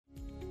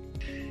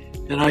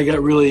And I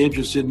got really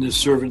interested in this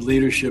servant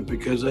leadership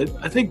because I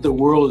think the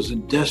world is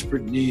in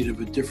desperate need of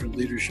a different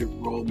leadership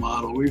role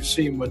model. We've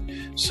seen what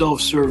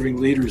self-serving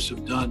leaders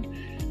have done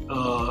in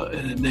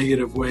a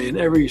negative way in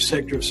every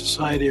sector of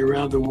society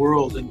around the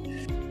world.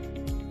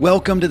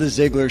 Welcome to The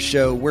Ziglar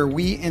Show, where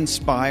we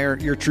inspire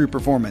your true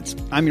performance.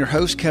 I'm your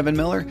host, Kevin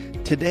Miller.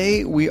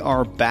 Today, we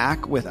are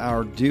back with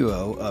our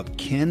duo of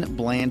Ken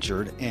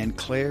Blanchard and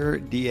Claire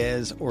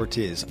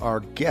Diaz-Ortiz, our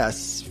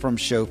guests from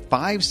show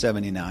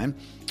 579,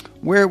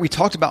 where we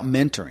talked about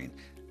mentoring.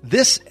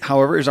 This,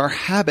 however, is our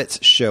habits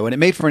show, and it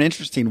made for an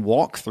interesting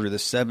walk through the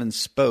 7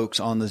 spokes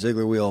on the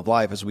Ziglar Wheel of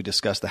Life as we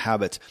discuss the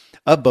habits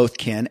of both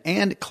Ken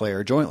and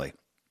Claire jointly.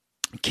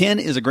 Ken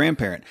is a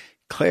grandparent.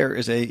 Claire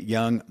is a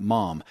young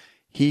mom.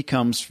 He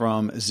comes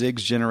from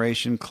Zig's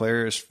generation.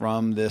 Claire is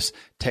from this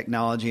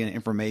technology and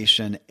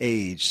information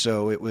age.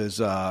 So it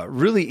was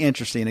really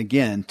interesting,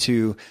 again,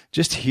 to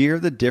just hear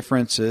the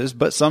differences,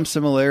 but some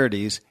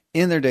similarities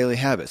in their daily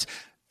habits.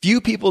 Few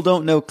people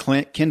don't know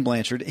Ken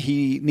Blanchard.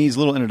 He needs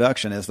little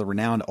introduction as the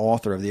renowned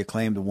author of the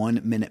acclaimed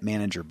 1 Minute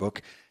Manager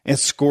book and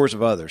scores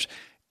of others.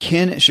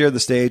 Ken shared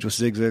the stage with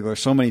Zig Ziglar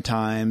so many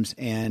times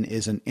and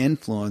is an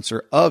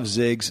influencer of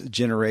Zig's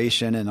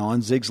generation and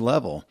on Zig's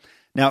level.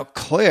 Now,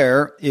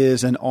 Claire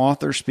is an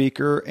author,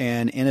 speaker,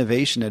 and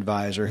innovation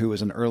advisor who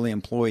was an early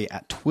employee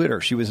at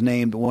Twitter. She was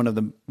named one of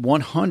the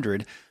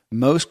 100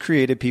 most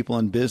creative people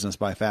in business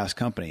by Fast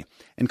Company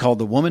and called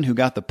the woman who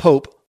got the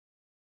Pope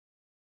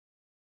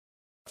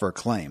for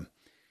acclaim.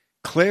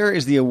 Claire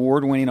is the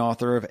award-winning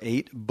author of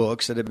 8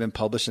 books that have been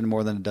published in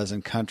more than a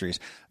dozen countries.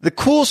 The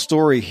cool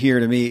story here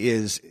to me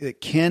is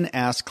that Ken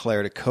asked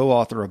Claire to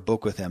co-author a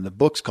book with him. The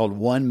book's called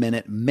 1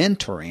 Minute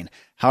Mentoring,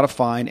 How to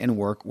Find and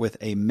Work with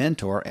a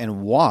Mentor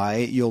and Why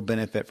You'll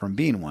Benefit from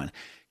Being One.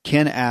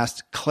 Ken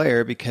asked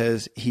Claire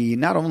because he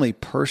not only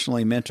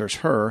personally mentors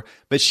her,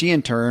 but she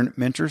in turn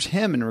mentors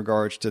him in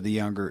regards to the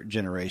younger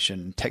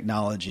generation,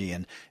 technology,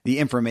 and the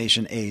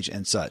information age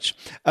and such.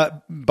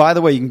 By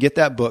the way, you can get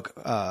that book,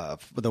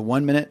 the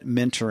 1 Minute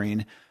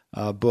Mentoring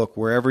book,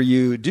 wherever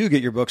you do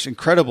get your books.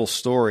 Incredible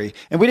story.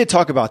 And we did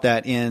talk about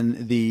that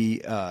in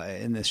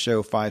this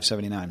show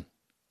 579.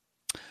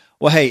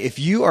 Well, hey, if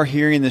you are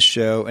hearing this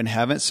show and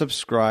haven't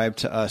subscribed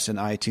to us in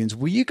iTunes,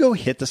 will you go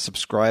hit the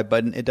subscribe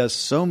button? It does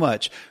so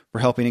much for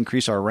helping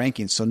increase our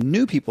rankings so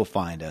new people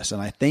find us,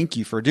 and I thank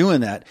you for doing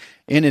that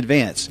in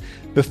advance.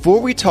 Before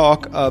we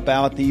talk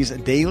about these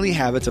daily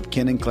habits of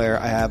Ken and Claire,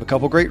 I have a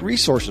couple great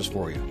resources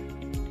for you.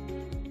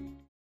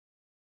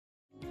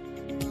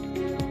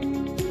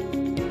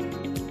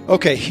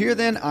 Okay, here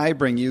then I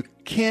bring you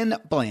Ken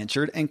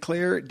Blanchard and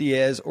Claire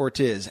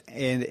Diaz-Ortiz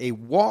and a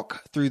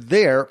walk through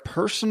their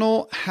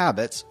personal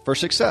habits for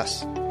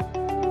success.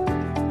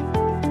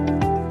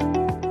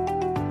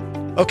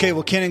 Okay,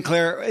 well, Ken and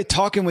Claire,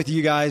 talking with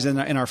you guys in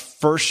our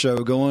first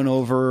show, going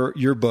over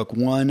your book,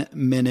 1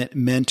 Minute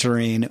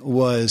Mentoring,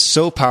 was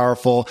so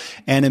powerful.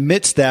 And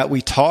amidst that,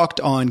 we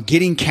talked on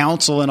getting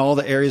counsel in all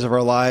the areas of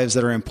our lives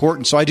that are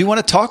important. So I do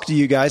want to talk to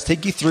you guys,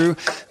 take you through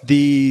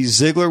the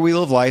Ziglar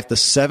Wheel of Life, the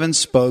 7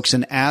 spokes,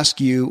 and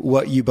ask you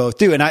what you both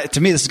do. And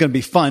to me, this is going to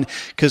be fun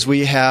because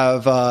we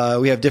have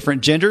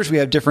different genders, we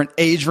have different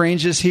age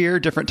ranges here,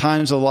 different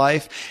times of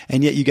life,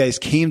 and yet you guys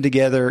came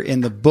together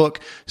in the book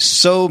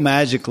so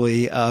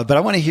magically. But I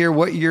want to hear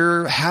what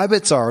your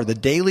habits are, the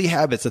daily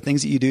habits, the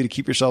things that you do to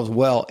keep yourselves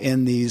well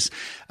in these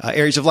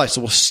areas of life.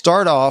 So we'll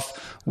start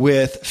off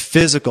with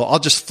physical.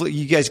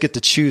 You guys get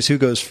to choose who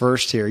goes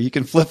first here. You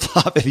can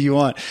flip-flop if you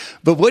want.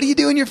 But what do you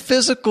do in your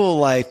physical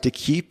life to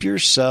keep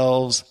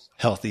yourselves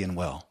healthy and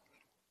well?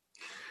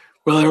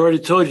 Well, I already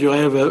told you I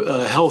have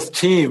a health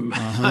team.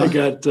 I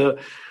got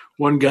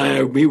one guy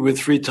I meet with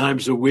 3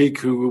 times a week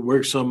who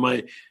works on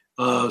my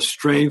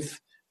strength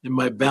and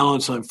my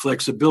balance on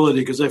flexibility,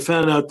 because I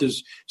found out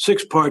there's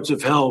 6 parts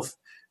of health,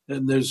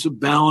 and there's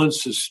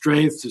balance, there's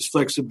strength, there's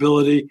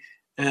flexibility,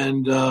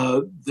 and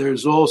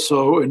there's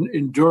also an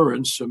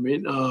endurance. I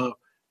mean, the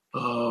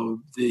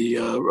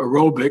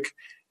aerobic,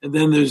 and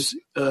then there's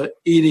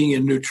eating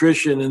and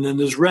nutrition, and then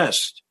there's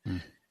rest.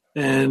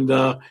 And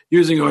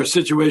using our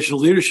situational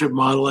leadership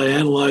model, I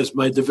analyzed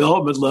my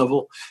development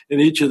level in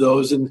each of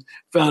those and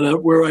found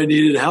out where I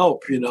needed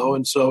help,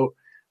 and so,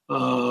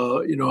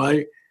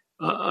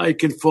 I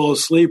can fall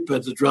asleep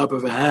at the drop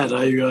of a hat.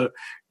 I,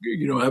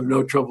 have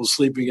no trouble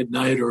sleeping at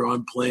night or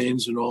on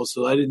planes and all,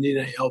 so I didn't need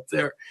any help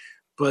there.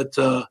 But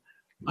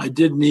I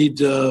did need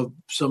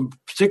some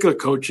particular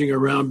coaching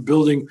around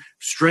building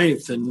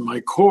strength in my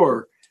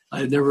core.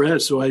 I had never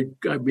had, so I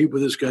meet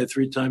with this guy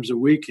 3 times a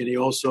week, and he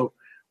also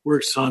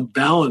works on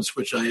balance,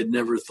 which I had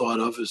never thought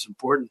of as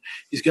important.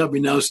 He's got me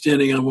now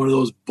standing on one of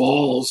those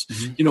balls,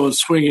 and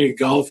swinging a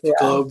golf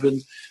club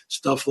and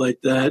stuff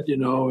like that,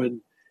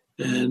 and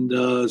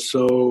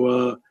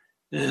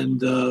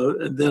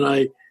then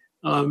I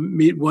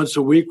meet once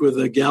a week with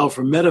a gal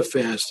from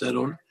MetaFast. I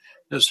don't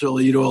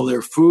necessarily eat all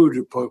their food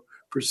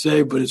per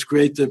se, but it's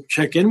great to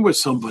check in with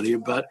somebody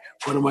about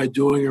what am I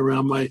doing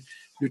around my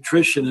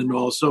nutrition and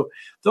all. So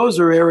those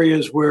are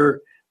areas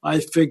where I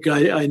think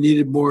I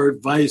needed more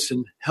advice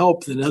and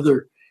help than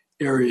other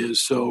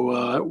areas.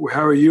 So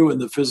how are you in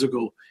the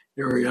physical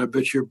area? I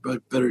bet you're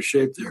better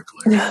shape there,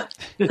 Claire.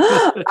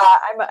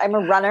 I'm a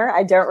runner.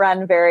 I don't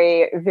run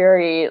very,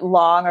 very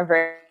long or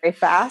very, very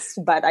fast,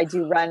 but I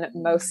do run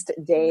most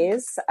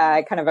days.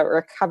 Kind of a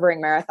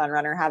recovering marathon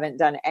runner. Haven't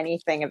done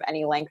anything of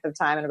any length of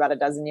time in about a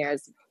dozen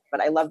years,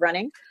 but I love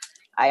running.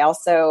 I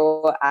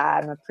also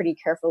am a pretty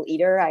careful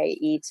eater. I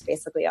eat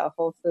basically a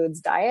whole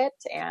foods diet,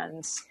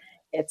 and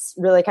it's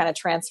really kind of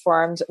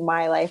transformed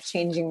my life,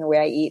 changing the way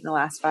I eat in the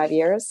last 5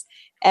 years.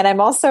 And I'm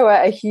also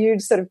a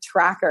huge sort of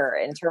tracker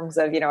in terms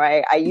of,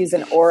 I use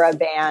an Aura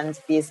band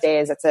these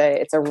days.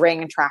 It's a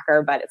ring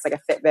tracker, but it's like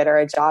a Fitbit or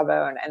a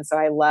Jawbone. And so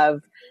I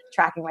love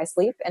tracking my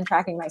sleep and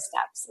tracking my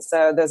steps.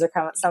 So those are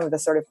kind of some of the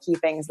sort of key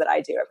things that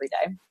I do every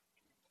day.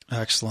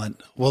 Excellent.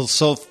 Well,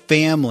 so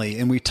family,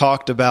 and we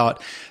talked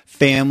about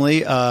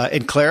family.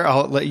 And Claire,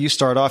 I'll let you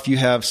start off. You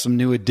have some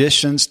new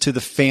additions to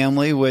the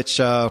family, which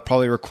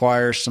probably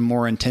requires some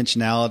more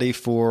intentionality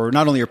for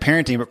not only your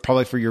parenting, but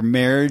probably for your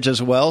marriage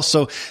as well.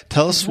 So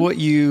tell us what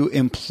you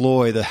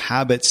employ, the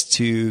habits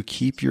to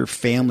keep your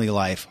family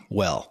life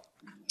well.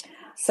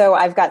 So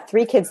I've got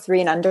 3 kids, 3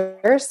 and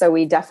under. So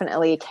we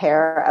definitely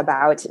care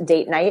about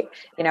date night.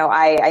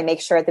 I make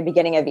sure at the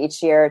beginning of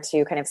each year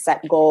to kind of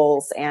set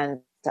goals,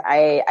 and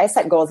I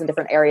set goals in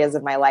different areas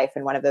of my life.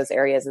 And one of those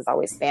areas is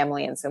always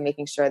family. And so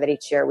making sure that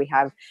each year we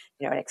have,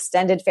 an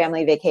extended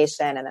family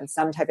vacation, and then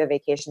some type of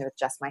vacation with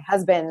just my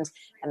husband,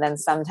 and then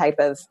some type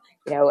of,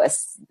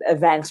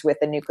 event with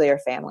the nuclear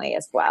family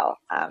as well.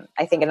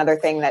 I think another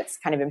thing that's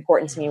kind of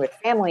important to me with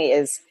family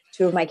is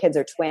 2 of my kids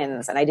are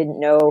twins, and I didn't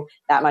know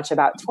that much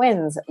about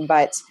twins,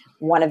 but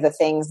one of the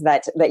things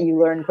that you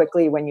learn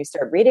quickly when you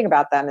start reading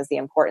about them is the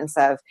importance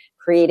of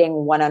creating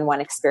one-on-one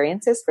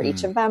experiences for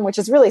each of them, which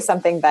is really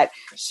something that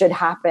should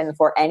happen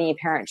for any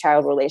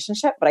parent-child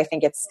relationship. But I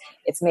think it's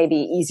maybe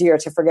easier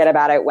to forget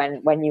about it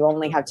when you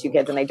only have 2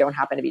 kids and they don't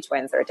happen to be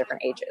twins. They're at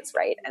different ages,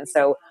 right? And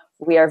so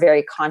we are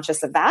very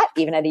conscious of that,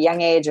 even at a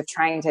young age, of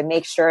trying to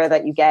make sure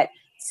that you get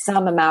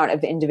some amount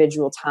of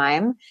individual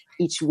time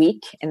each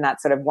week in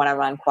that sort of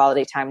one-on-one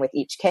quality time with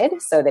each kid,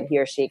 so that he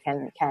or she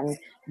can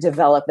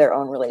develop their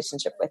own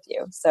relationship with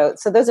you. So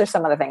those are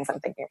some of the things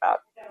I'm thinking about.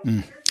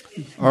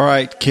 All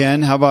right,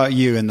 Ken, how about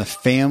you in the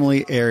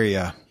family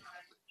area?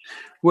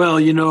 Well,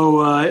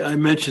 I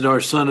mentioned our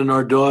son and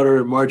our daughter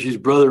and Margie's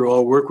brother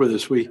all work with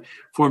us. We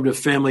formed a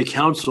family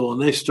council,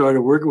 and they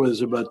started working with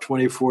us about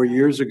 24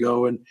 years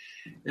ago. And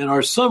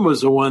our son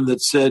was the one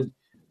that said,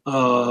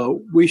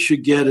 we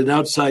should get an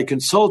outside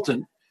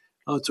consultant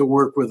to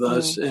work with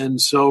us. And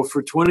so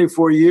for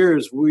 24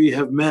 years, we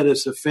have met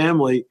as a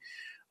family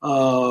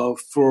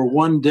for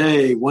one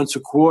day, once a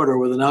quarter,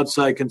 with an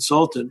outside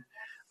consultant.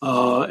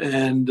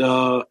 And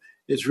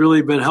it's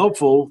really been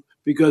helpful,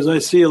 because I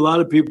see a lot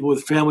of people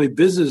with family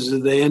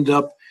businesses, they end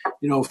up,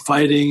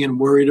 fighting and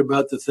worried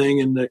about the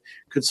thing. And the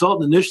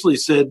consultant initially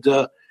said,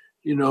 do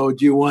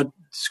you want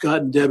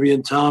Scott and Debbie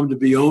and Tom to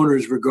be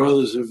owners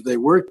regardless if they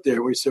work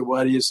there? We said,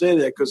 why do you say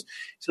that? Because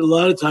he said a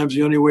lot of times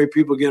the only way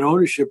people get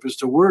ownership is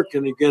to work,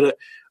 and you get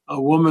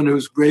a woman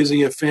who's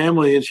raising a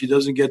family and she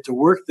doesn't get to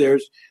work there,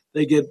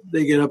 they get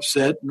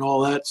upset and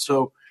all that.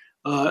 So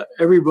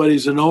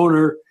everybody's an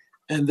owner,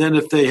 and then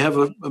if they have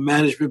a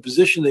management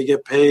position, they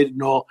get paid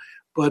and all.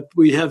 But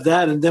we have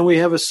that, and then we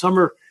have a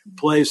summer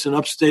place in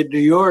upstate New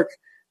York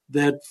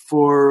that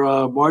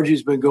for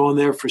Margie's been going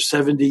there for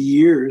 70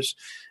 years.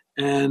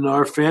 And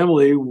our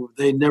family,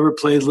 they never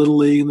played Little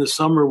League in the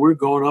summer. We're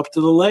going up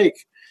to the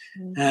lake.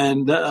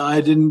 And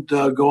I didn't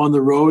go on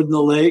the road in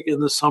the lake in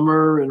the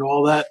summer and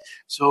all that.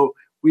 So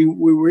we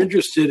were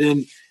interested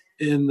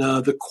in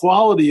the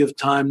quality of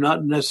time,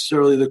 not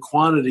necessarily the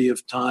quantity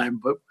of time,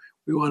 but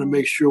we want to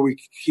make sure we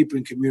keep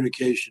in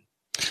communication.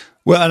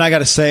 Well, and I got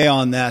to say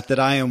on that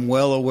I am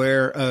well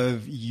aware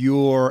of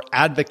your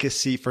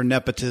advocacy for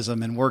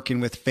nepotism and working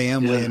with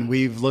family. Yeah. And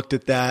we've looked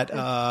at that.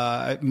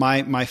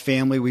 My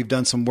family, we've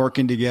done some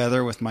working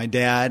together with my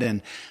dad,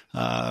 and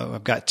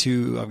I've got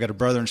a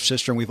brother and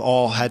sister, and we've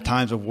all had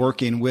times of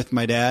working with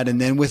my dad. And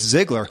then with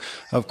Ziegler,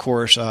 of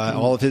course,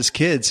 all of his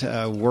kids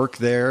work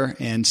there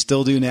and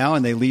still do now,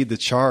 and they lead the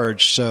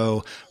charge.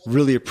 So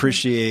really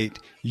appreciate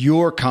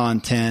your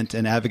content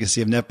and advocacy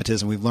of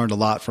nepotism. We've learned a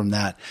lot from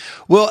that.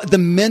 Well, the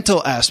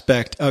mental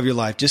aspect of your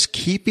life, just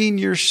keeping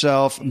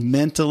yourself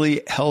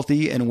mentally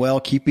healthy and well,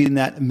 keeping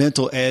that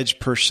mental edge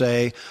per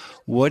se.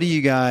 What do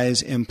you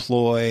guys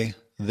employ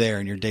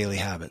there in your daily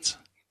habits?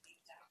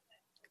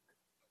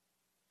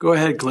 Go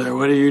ahead, Claire.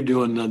 What are you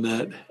doing on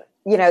that?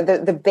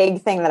 The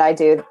big thing that I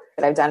do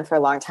that I've done for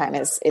a long time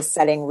is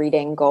setting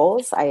reading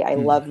goals. I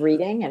love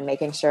reading and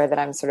making sure that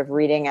I'm sort of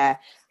reading a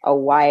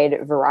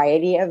wide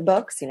variety of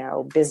books,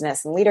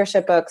 business and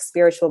leadership books,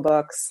 spiritual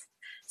books,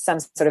 some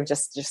sort of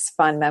just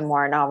fun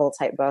memoir novel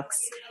type books.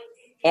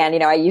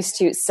 And, I used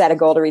to set a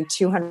goal to read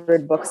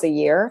 200 books a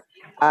year.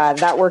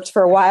 That worked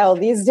for a while.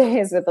 These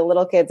days with the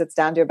little kids, it's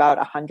down to about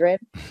 100.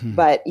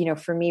 But,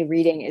 for me,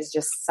 reading is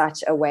just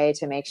such a way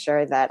to make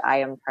sure that I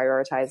am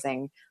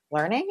prioritizing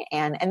learning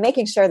and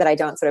making sure that I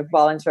don't sort of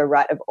fall into a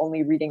rut of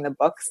only reading the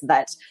books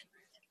that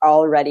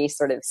already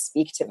sort of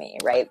speak to me,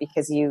 right?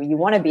 Because you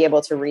want to be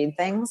able to read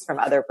things from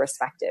other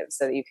perspectives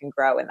so that you can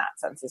grow in that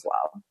sense as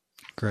well.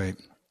 Great.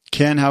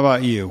 Ken, how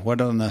about you?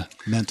 What on the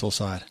mental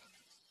side?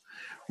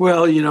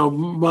 Well,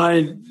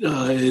 mine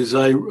is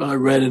I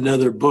read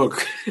another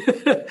book.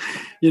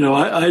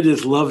 I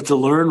just love to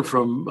learn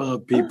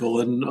from people,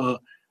 and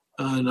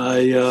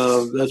I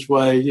that's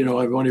why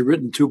I've only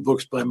written 2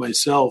 books by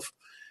myself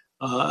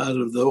out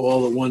of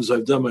all the ones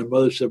I've done. My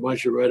mother said, "Why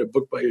don't you write a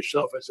book by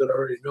yourself?" I said, "I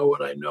already know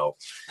what I know,"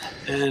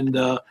 and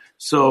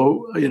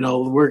so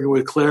working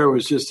with Claire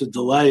was just a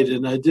delight,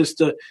 and I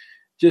just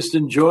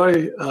enjoy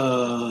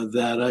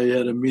that. I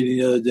had a meeting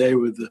the other day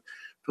with the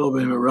fellow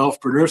named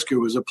Ralph Bernerska, who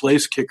was a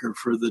place kicker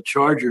for the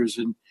Chargers,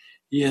 and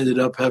he ended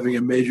up having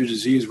a major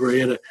disease where he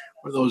had one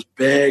of those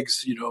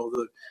bags,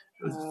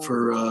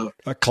 for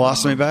a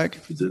colostomy bag,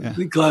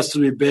 the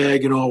colostomy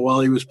bag,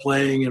 while he was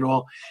playing and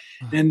all.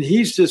 And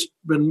he's just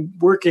been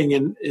working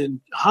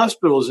in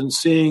hospitals and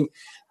seeing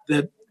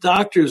that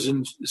doctors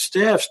and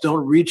staffs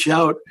don't reach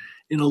out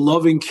in a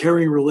loving,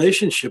 caring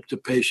relationship to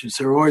patients.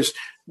 They're always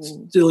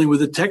dealing with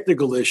the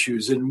technical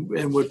issues.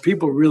 And what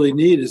people really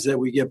need is that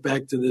we get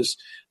back to this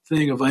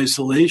thing of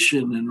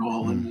isolation and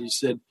all. And he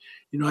said,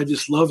 I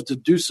just love to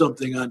do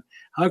something on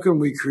how can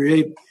we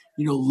create,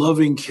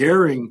 loving,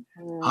 caring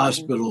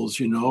hospitals,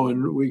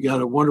 and we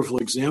got a wonderful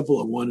example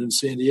of one in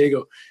San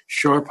Diego,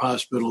 Sharp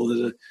Hospital,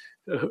 that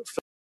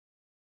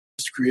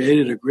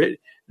created a great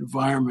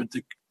environment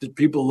that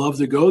people love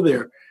to go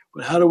there.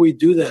 But how do we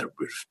do that?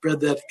 We spread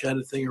that kind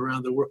of thing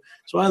around the world.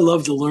 So I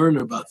love to learn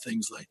about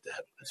things like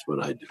that. That's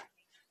what I do.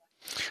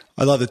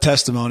 I love the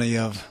testimony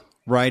of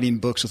writing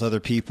books with other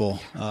people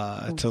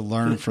to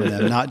learn from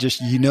them. Not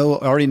just,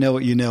 already know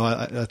what you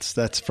know.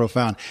 That's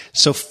profound.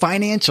 So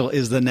financial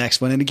is the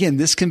next one. And again,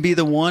 this can be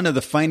the one of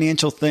the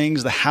financial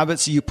things, the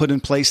habits that you put in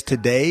place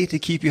today to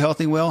keep you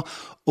healthy and well,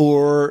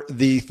 or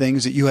the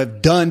things that you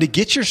have done to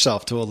get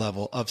yourself to a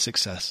level of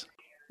success.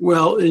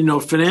 Well,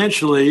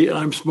 financially,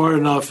 I'm smart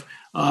enough.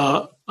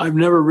 I've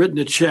never written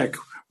a check.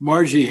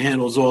 Margie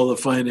handles all the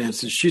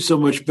finances. She's so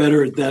much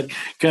better at that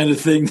kind of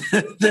thing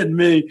than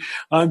me.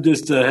 I'm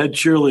just a head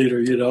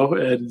cheerleader,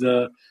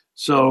 and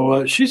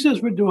so she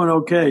says we're doing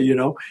okay,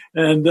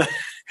 and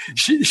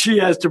she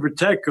has to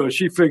protect us.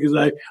 She figures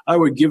I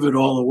would give it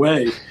all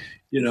away,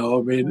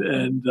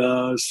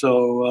 and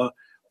so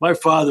my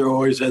father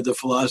always had the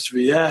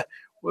philosophy,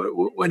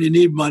 when you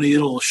need money,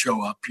 it'll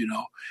show up,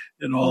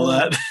 and all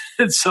that.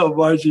 And so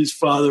Margie's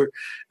father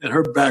and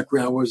her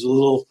background was a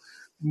little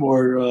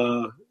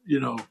more,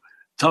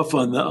 tough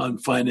on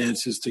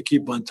finances to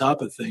keep on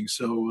top of things.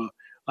 So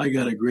I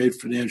got a great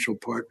financial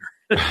partner.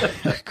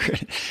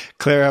 Great.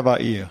 Claire, how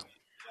about you?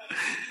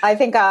 I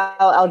think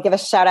I'll give a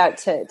shout out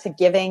to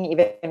giving,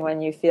 even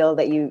when you feel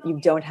that you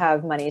don't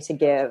have money to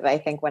give. I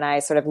think when I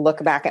sort of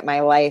look back at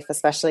my life,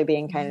 especially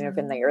being kind of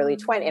in my early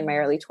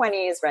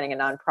 20s, running a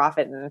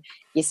nonprofit in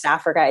East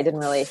Africa, I didn't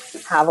really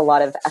have a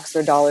lot of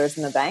extra dollars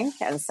in the bank.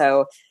 And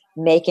so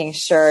making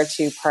sure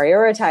to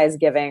prioritize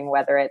giving,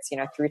 whether it's,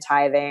 through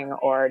tithing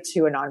or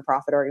to a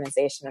nonprofit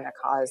organization and a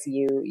cause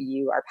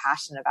you are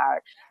passionate about,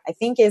 I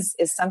think is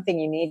something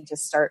you need to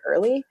start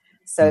early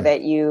so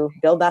that you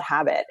build that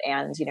habit.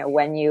 And,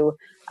 when you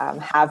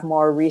have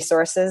more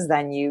resources,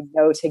 then you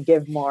know to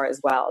give more as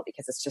well,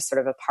 because it's just sort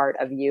of a part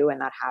of you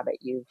and that habit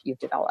you've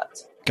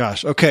developed.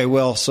 Gosh. Okay.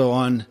 Well, so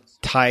on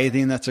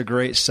tithing, that's a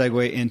great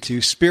segue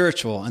into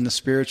spiritual and the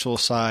spiritual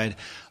side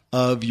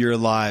of your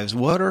lives.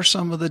 What are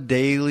some of the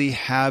daily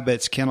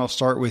habits, Ken, I'll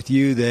start with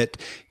you, that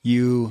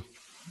you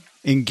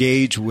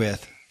engage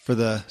with for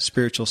the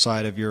spiritual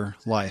side of your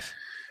life?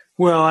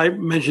 Well, I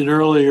mentioned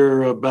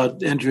earlier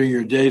about entering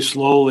your day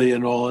slowly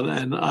and all,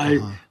 and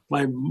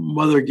my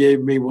mother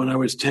gave me, when I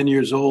was 10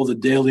 years old, a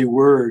daily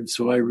word.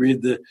 So I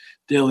read the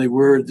daily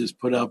word that's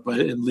put out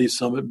in Lee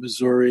Summit,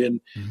 Missouri, and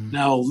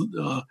now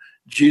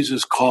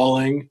Jesus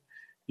Calling,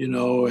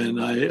 and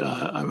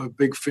I'm a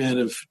big fan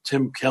of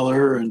Tim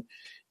Keller, and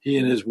he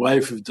and his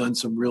wife have done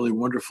some really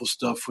wonderful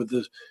stuff with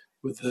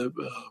the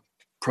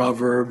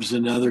Proverbs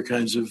and other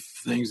kinds of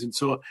things. And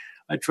so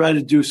I try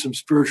to do some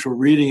spiritual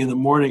reading in the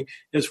morning,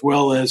 as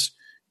well as,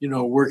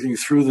 working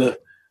through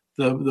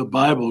the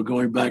Bible,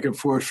 going back and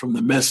forth from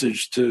the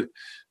Message to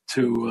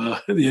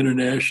the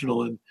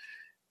International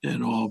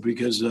and all,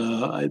 because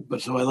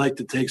so I like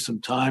to take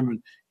some time,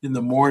 and in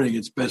the morning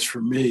it's best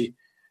for me,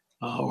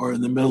 or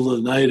in the middle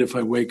of the night if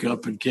I wake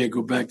up and can't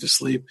go back to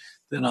sleep,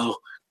 then I'll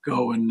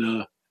go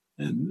and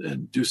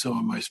do some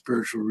of my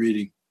spiritual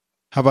reading.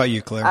 How about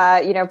you,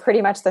 Claire?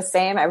 Pretty much the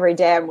same. Every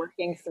day I'm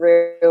working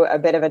through a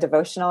bit of a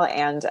devotional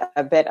and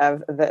a bit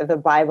of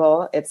the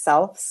Bible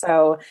itself.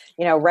 So,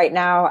 right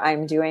now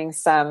I'm doing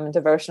some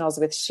devotionals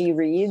with She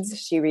Reads.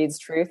 She Reads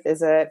Truth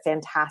is a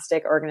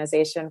fantastic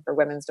organization for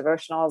women's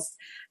devotionals.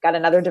 Got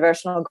another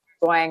devotional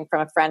going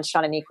from a friend,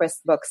 Shauna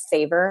Niequist's book,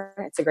 Savor.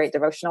 It's a great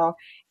devotional.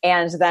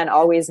 And then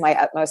Always My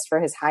Utmost for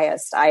His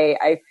Highest.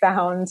 I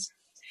found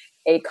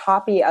a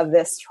copy of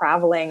this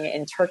traveling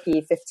in Turkey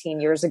 15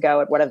 years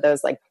ago at one of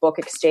those like book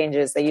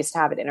exchanges they used to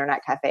have at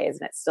internet cafes.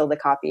 And it's still the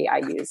copy I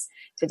use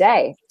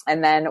today.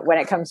 And then when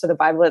it comes to the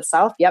Bible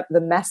itself, yep,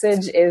 the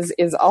Message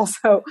is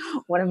also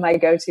one of my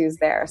go-tos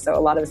there. So a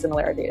lot of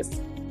similarities.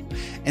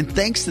 And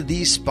thanks to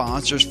these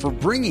sponsors for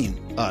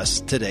bringing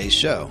us today's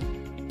show.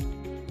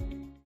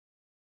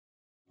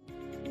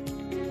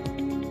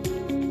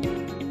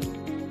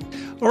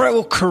 All right,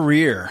 well,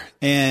 career.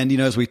 And,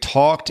 as we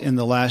talked in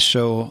the last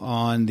show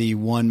on the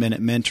 1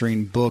 Minute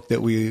Mentoring book,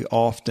 that we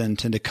often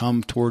tend to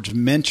come towards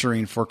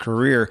mentoring for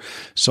career.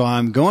 So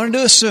I'm going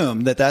to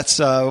assume that that's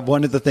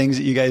one of the things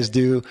that you guys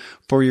do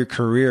for your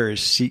career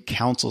is seek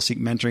counsel, seek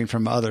mentoring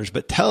from others.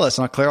 But tell us,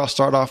 and Claire, I'll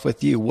start off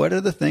with you. What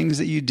are the things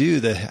that you do,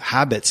 the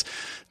habits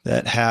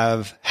that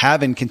have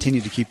and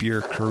continue to keep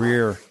your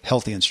career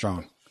healthy and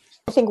strong?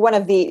 I think one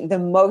of the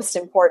most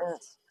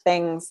important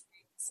things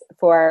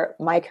for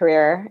my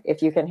career,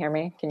 if you can hear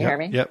me, can you hear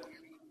me? Yep.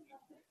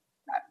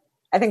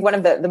 I think one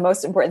of the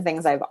most important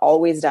things I've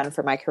always done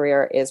for my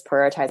career is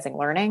prioritizing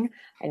learning.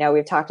 I know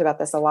we've talked about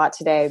this a lot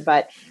today,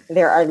 but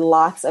there are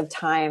lots of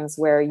times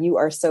where you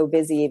are so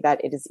busy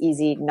that it is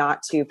easy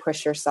not to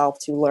push yourself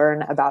to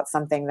learn about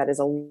something that is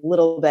a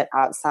little bit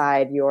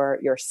outside your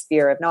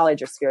sphere of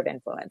knowledge or sphere of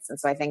influence. And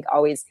so I think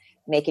always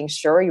making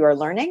sure you are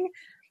learning,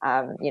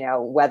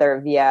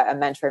 whether via a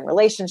mentoring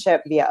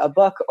relationship, via a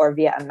book, or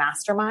via a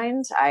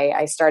mastermind.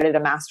 I started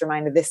a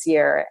mastermind this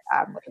year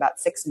with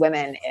about 6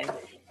 women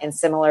in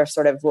similar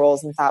sort of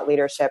roles in thought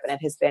leadership. And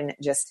it has been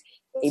just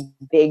a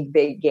big,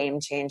 big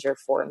game changer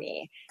for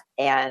me.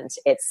 And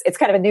it's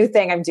kind of a new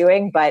thing I'm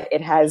doing, but it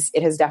has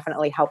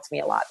definitely helped me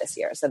a lot this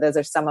year. So those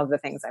are some of the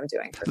things I'm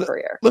doing for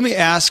career. Let me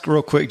ask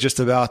real quick just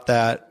about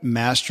that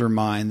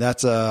mastermind.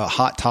 That's a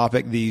hot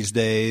topic these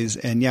days.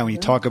 And yeah, when you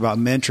talk about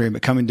mentoring,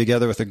 but coming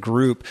together with a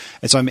group.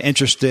 And so I'm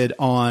interested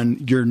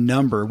on your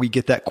number. We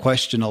get that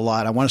question a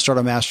lot. I want to start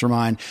a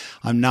mastermind.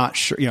 I'm not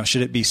sure,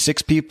 should it be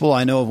 6 people?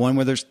 I know of one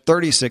where there's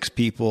 36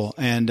 people.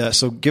 And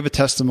so give a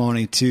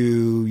testimony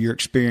to your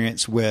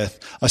experience with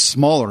a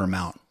smaller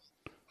amount.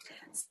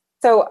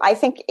 So I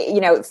think,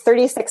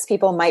 36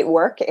 people might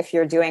work if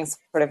you're doing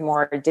sort of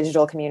more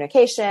digital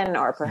communication,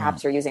 or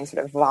perhaps you're using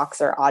sort of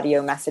Vox or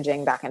audio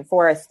messaging back and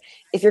forth.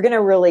 If you're going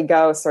to really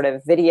go sort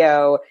of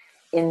video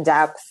in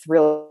depth,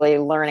 really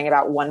learning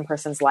about one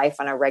person's life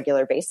on a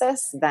regular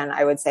basis, then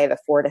I would say the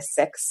 4 to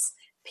 6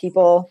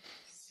 people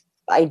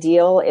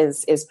ideal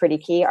is pretty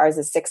key. Ours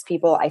is 6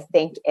 people. I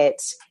think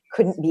it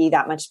couldn't be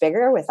that much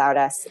bigger without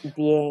us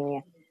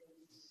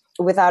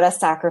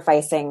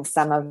sacrificing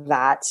some of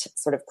that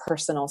sort of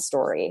personal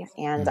story.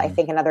 And I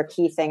think another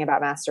key thing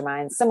about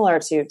masterminds, similar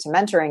to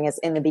mentoring, is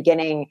in the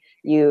beginning,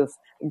 you've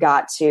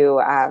got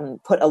to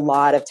put a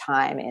lot of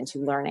time into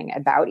learning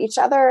about each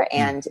other.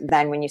 And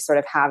then when you sort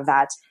of have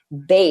that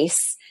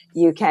base,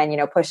 you can,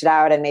 push it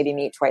out and maybe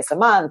meet twice a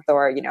month,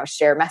 or,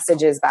 share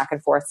messages back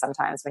and forth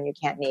sometimes when you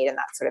can't meet and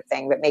that sort of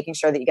thing. But making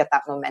sure that you get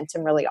that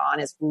momentum really on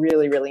is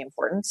really, really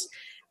important.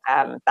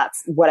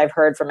 That's what I've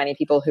heard from many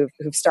people who've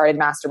started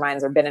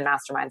masterminds or been in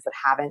masterminds that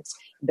haven't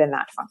been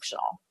that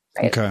functional.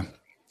 Right? Okay.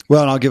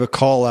 Well, and I'll give a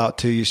call out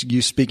to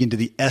you speaking to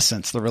the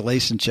essence, the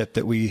relationship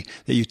that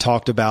you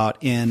talked about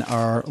in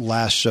our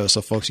last show. So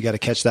folks, you got to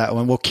catch that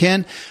one. Well,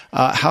 Ken,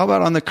 how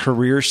about on the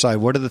career side?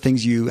 What are the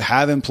things you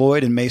have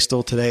employed and may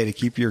still today to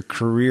keep your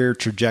career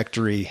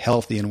trajectory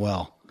healthy and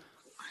well?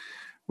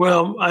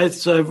 Well, I've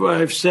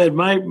said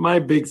my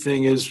big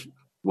thing is,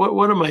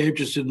 what am I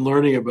interested in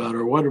learning about,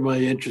 or what am I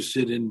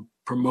interested in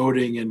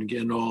promoting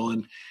and all?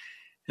 And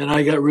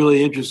I got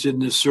really interested in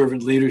this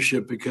servant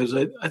leadership because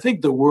I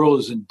think the world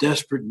is in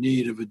desperate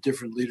need of a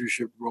different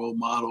leadership role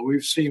model.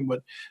 We've seen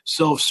what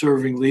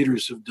self-serving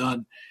leaders have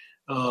done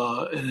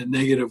in a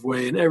negative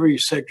way in every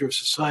sector of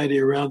society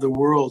around the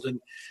world.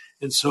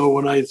 And so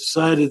when I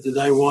decided that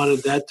I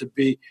wanted that to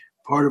be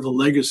part of a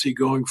legacy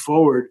going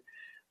forward,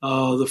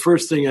 the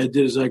first thing I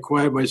did is I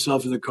quieted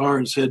myself in the car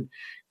and said,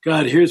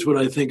 God, here's what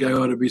I think I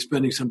ought to be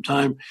spending some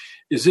time.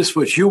 Is this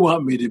what you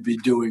want me to be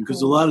doing?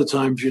 Because a lot of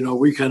times,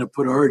 we kind of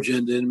put our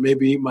agenda in.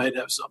 Maybe he might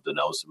have something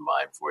else in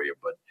mind for you.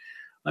 But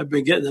I've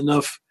been getting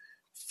enough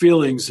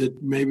feelings that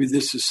maybe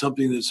this is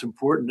something that's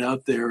important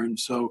out there. And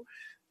so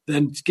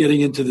then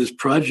getting into this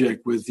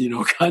project with,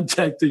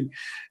 contacting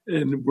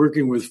and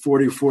working with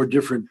 44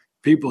 different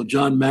people.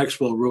 John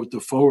Maxwell wrote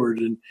the foreword.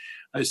 And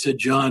I said,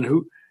 John,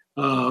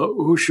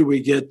 who should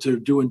we get to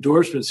do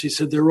endorsements? He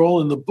said, they're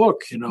all in the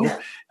book,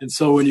 And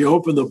so when you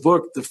open the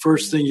book, the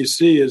first thing you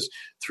see is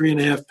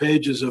 3.5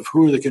 pages of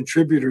who the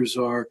contributors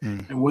are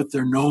and what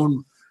they're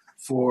known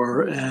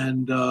for.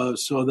 And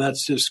so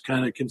that's just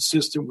kind of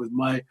consistent with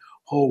my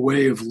whole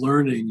way of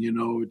learning,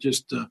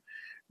 just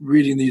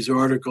reading these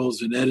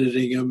articles and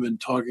editing them and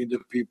talking to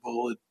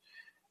people.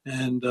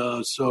 And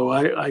so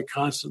I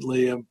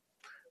constantly am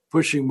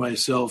pushing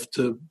myself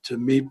to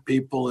meet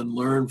people and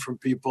learn from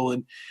people.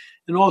 And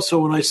also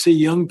when I see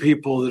young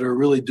people that are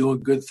really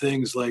doing good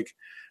things like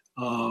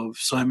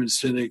Simon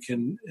Sinek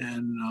and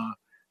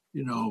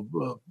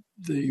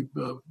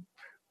the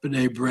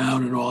Brene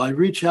Brown and all, I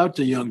reach out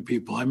to young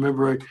people. I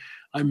remember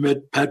I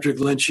met Patrick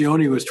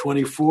Lencioni, who was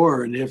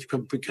 24, and have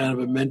become kind of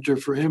a mentor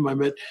for him. I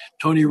met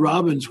Tony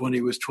Robbins when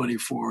he was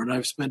 24, and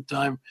I've spent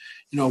time,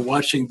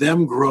 watching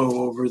them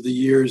grow over the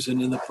years.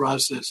 And in the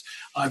process,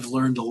 I've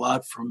learned a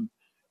lot from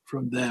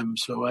them.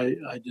 So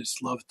I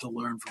just love to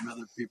learn from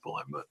other people.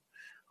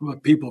 I'm a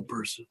people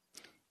person.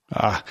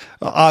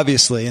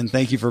 Obviously, and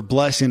thank you for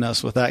blessing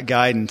us with that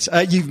guidance.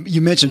 You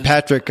mentioned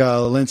Patrick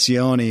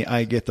Lencioni.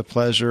 I get the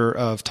pleasure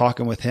of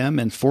talking with him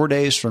in 4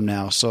 days from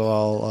now, so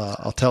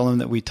I'll tell him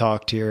that we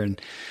talked here,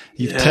 and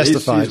you've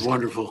testified. He's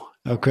wonderful.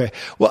 Okay.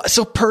 Well,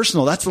 so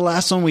personal, that's the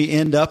last one we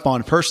end up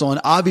on, personal.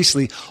 And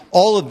obviously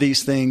all of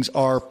these things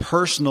are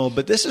personal,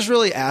 but this is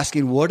really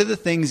asking, what are the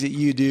things that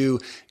you do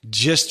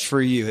just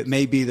for you? It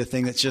may be the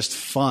thing that's just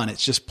fun.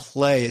 It's just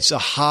play. It's a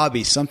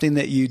hobby, something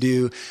that you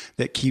do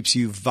that keeps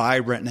you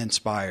vibrant and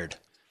inspired.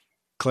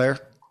 Claire?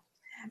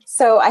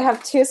 So I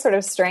have two sort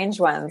of strange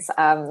ones.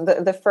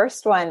 The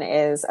first one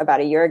is about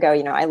a year ago.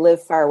 I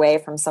live far away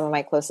from some of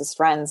my closest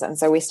friends. And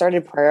so we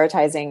started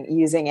prioritizing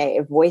using a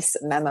voice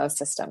memo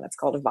system. It's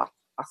called a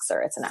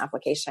Voxer. It's an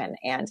application.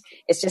 And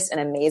it's just an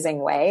amazing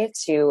way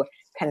to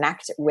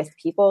connect with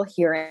people,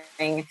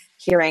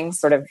 hearing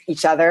sort of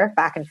each other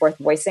back and forth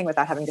voicing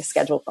without having to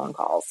schedule phone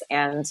calls.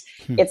 And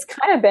it's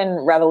kind of been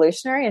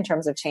revolutionary in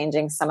terms of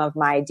changing some of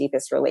my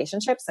deepest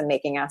relationships and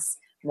making us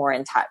more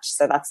in touch.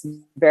 So that's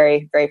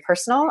very, very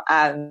personal,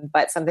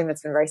 but something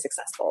that's been very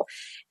successful.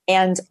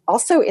 And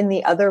also in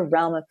the other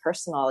realm of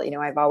personal,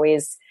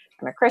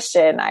 I'm a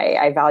Christian,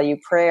 I value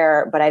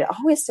prayer, but I'd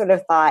always sort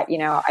of thought,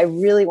 I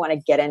really want to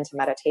get into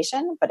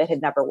meditation, but it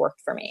had never worked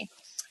for me.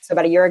 So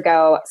about a year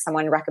ago,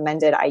 someone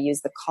recommended I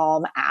use the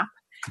Calm app.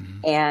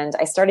 And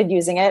I started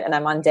using it, and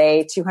I'm on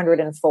day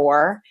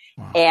 204.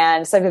 Wow.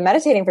 And so I've been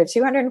meditating for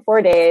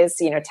 204 days,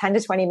 10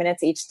 to 20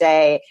 minutes each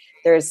day.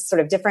 There's sort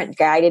of different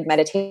guided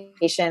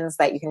meditations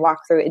that you can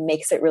walk through. It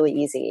makes it really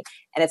easy.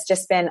 And it's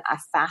just been a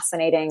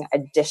fascinating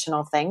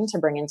additional thing to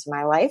bring into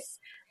my life.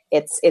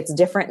 It's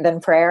different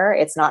than prayer.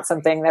 It's not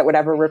something that would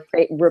ever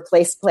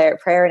replace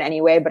prayer in any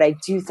way, but I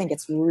do think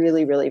it's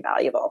really, really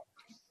valuable.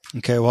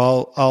 Okay,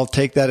 well, I'll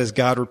take that as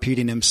God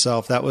repeating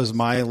himself. That was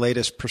my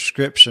latest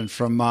prescription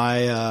from my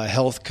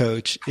health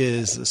coach,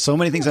 is so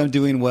many things I'm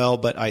doing well,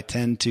 but I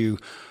tend to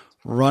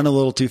run a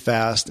little too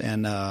fast,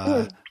 and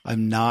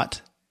I'm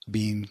not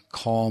being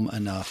calm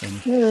enough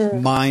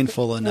and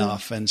mindful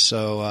enough. And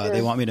so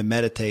they want me to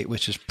meditate,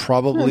 which is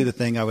probably the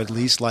thing I would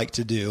least like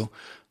to do,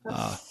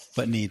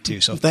 but need to.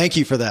 So thank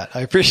you for that.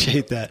 I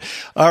appreciate that.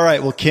 All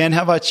right. Well, Ken,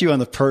 how about you on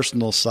the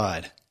personal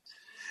side?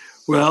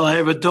 Well, I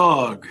have a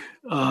dog.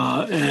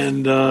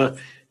 And I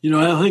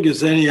don't think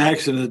it's any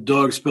accident that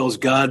dog spells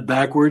God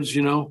backwards,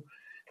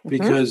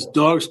 because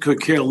dogs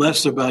could care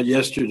less about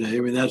yesterday. I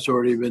mean, that's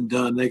already been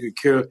done. They could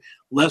care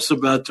less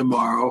about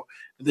tomorrow.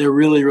 They're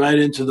really right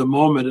into the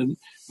moment. And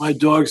my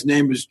dog's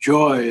name is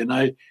Joy, and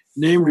I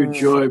named her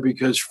Joy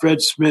because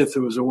Fred Smith,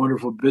 who was a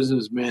wonderful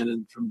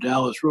businessman from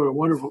Dallas, wrote a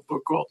wonderful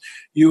book called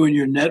You and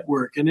Your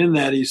Network. And in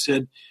that, he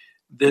said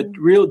that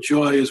real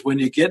joy is when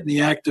you get in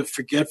the act of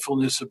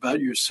forgetfulness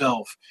about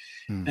yourself.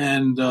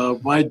 And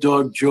my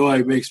dog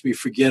Joy makes me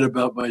forget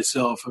about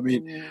myself. I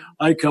mean,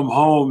 I come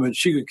home and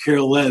she could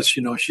care less.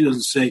 She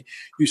doesn't say,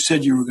 "You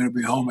said you were going to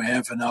be home a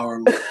half an hour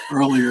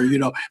earlier."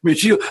 I mean,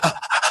 she,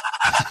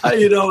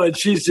 and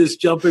she's just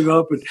jumping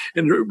up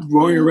and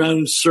going around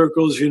in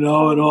circles, and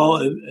all.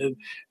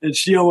 And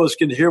she almost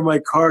can hear my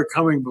car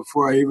coming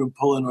before I even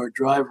pull in our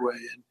driveway.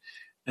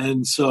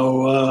 And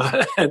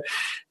so,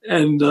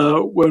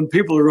 when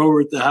people are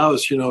over at the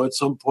house, at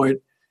some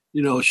point,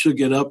 she'll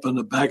get up on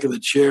the back of the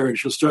chair and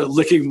she'll start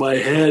licking my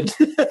head,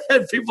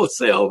 and people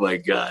say, "Oh my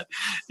God,"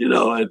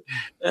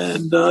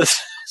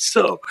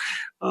 so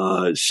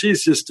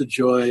she's just a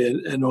joy.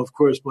 And of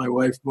course, my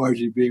wife,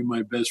 Margie, being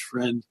my best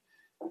friend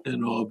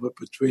and all, but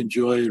between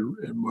Joy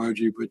and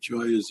Margie, but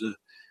Joy is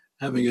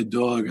having a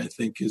dog, I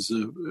think, is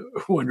a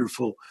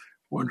wonderful,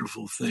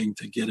 wonderful thing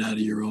to get out of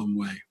your own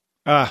way.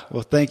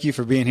 Well, thank you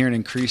for being here and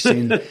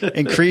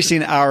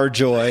increasing our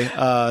joy.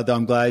 Though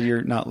I'm glad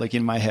you're not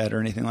licking my head or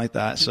anything like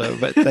that. So,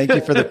 but thank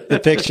you for the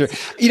picture.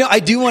 I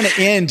do want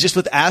to end just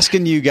with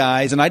asking you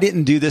guys, and I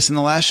didn't do this in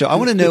the last show. I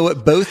want to know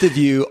what both of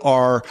you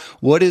are,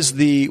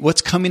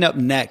 what's coming up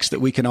next that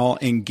we can all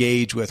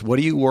engage with? What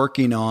are you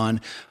working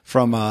on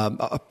from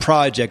a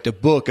project, a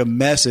book, a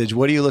message?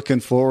 What are you looking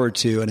forward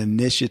to? An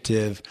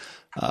initiative,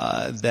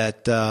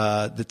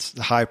 that's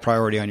high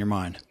priority on your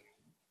mind?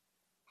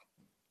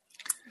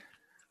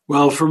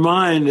 Well, for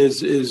mine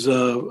is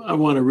I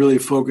want to really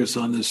focus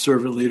on this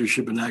Servant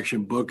Leadership in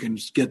Action book and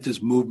get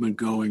this movement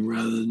going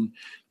rather than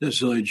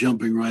necessarily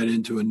jumping right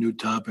into a new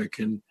topic.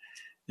 And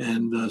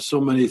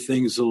so many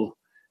things will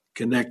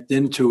connect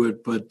into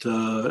it, but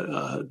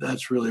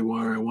that's really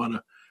where I want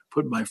to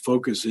put my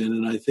focus in.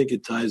 And I think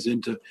it ties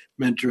into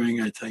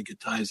mentoring. I think it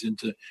ties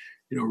into,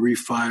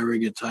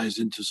 refiring. It ties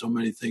into so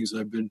many things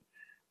I've been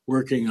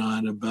working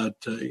on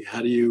about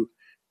how do you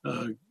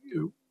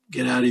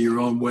get out of your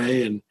own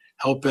way and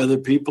help other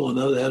people, and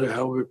how to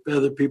help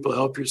other people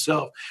help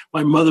yourself.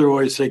 My mother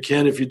always said,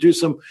 "Ken, if you do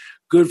some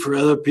good for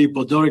other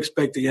people. Don't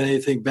expect to get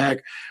anything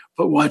back,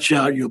 but watch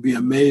out. You'll be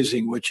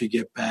amazing what you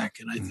get back.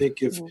 And I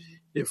think if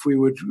we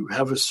would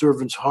have a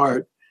servant's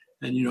heart,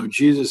 and,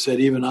 Jesus said,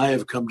 even I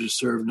have come to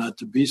serve, not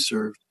to be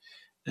served.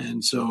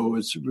 And so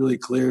it's really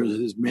clear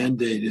that his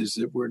mandate is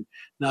that we're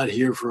not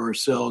here for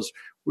ourselves.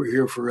 We're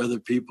here for other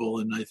people.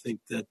 And I think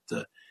that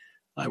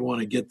I want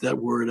to get that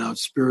word out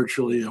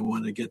spiritually. I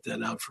want to get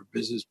that out for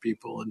business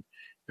people, and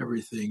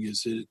everything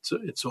is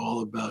it's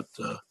all about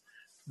the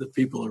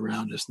people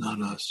around us,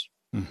 not us.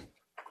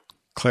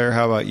 Claire,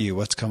 how about you?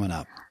 What's coming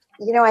up?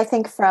 I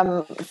think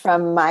from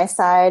my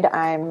side,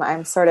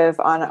 I'm sort of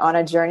on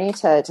a journey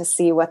to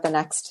see what the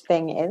next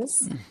thing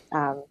is.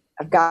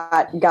 I've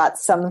got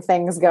some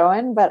things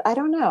going, but I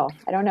don't know.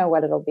 I don't know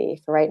what it'll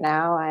be. For right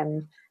now,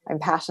 I'm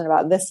passionate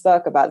about this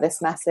book, about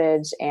this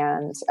message,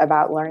 and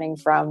about learning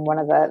from one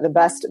of the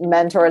best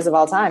mentors of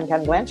all time,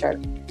 Ken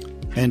Blanchard.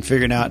 And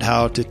figuring out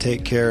how to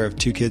take care of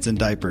 2 kids in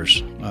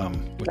diapers.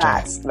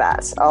 Always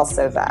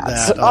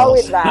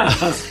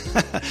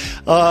that.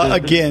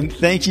 Again,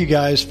 thank you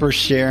guys for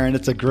sharing.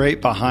 It's a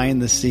great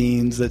behind the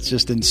scenes that's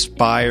just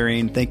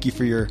inspiring. Thank you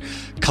for your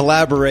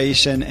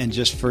collaboration and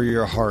just for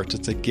your heart.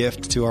 It's a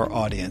gift to our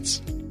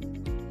audience.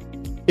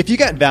 If you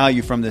got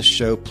value from this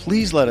show,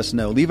 please let us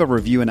know. Leave a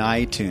review in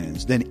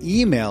iTunes. Then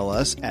email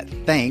us at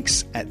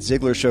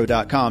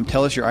thanks@ziglarshow.com.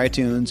 Tell us your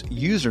iTunes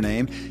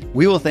username.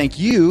 We will thank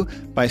you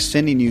by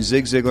sending you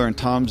Zig Ziglar and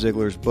Tom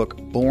Ziglar's book,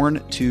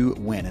 Born to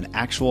Win, an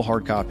actual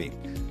hard copy.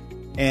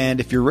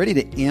 And if you're ready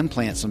to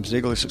implant some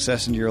Ziglar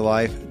success into your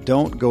life,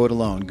 don't go it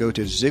alone. Go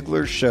to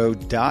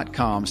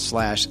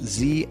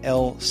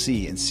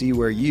ziglarshow.com/ZLC and see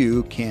where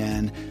you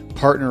can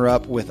partner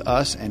up with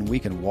us and we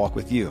can walk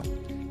with you.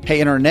 Hey,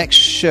 in our next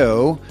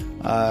show,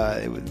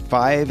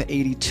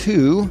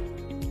 582,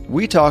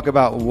 we talk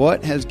about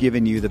what has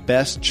given you the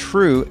best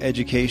true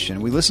education.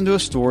 We listen to a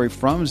story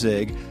from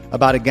Zig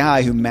about a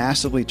guy who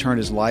massively turned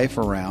his life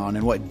around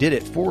and what did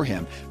it for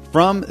him.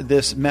 From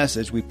this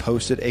message, we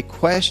posted a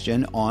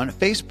question on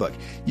Facebook.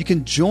 You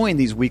can join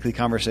these weekly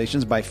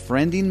conversations by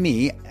friending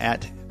me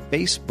at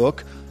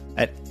Facebook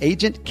at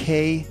Agent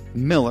K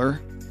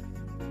Miller.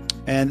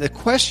 And the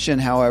question,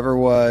 however,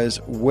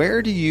 was,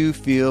 where do you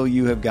feel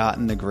you have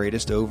gotten the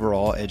greatest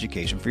overall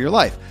education for your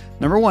life?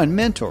 Number 1,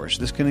 mentors.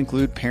 This can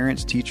include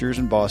parents, teachers,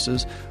 and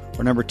bosses.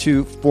 Or number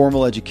 2,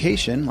 formal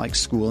education, like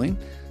schooling.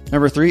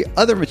 Number 3,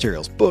 other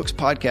materials, books,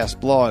 podcasts,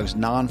 blogs,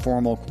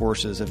 non-formal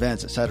courses,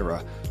 events,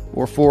 etc.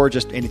 Or 4,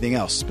 just anything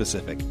else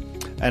specific.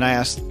 And I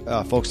asked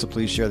folks to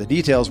please share the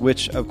details,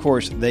 which, of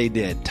course, they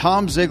did.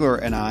 Tom Ziglar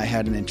and I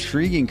had an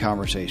intriguing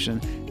conversation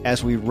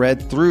as we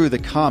read through the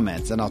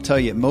comments. And I'll tell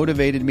you, it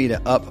motivated me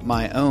to up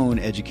my own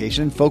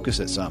education and focus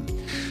it some.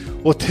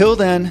 Well, till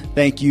then,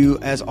 thank you,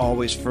 as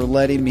always, for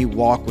letting me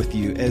walk with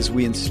you as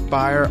we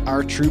inspire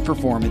our true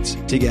performance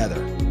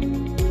together.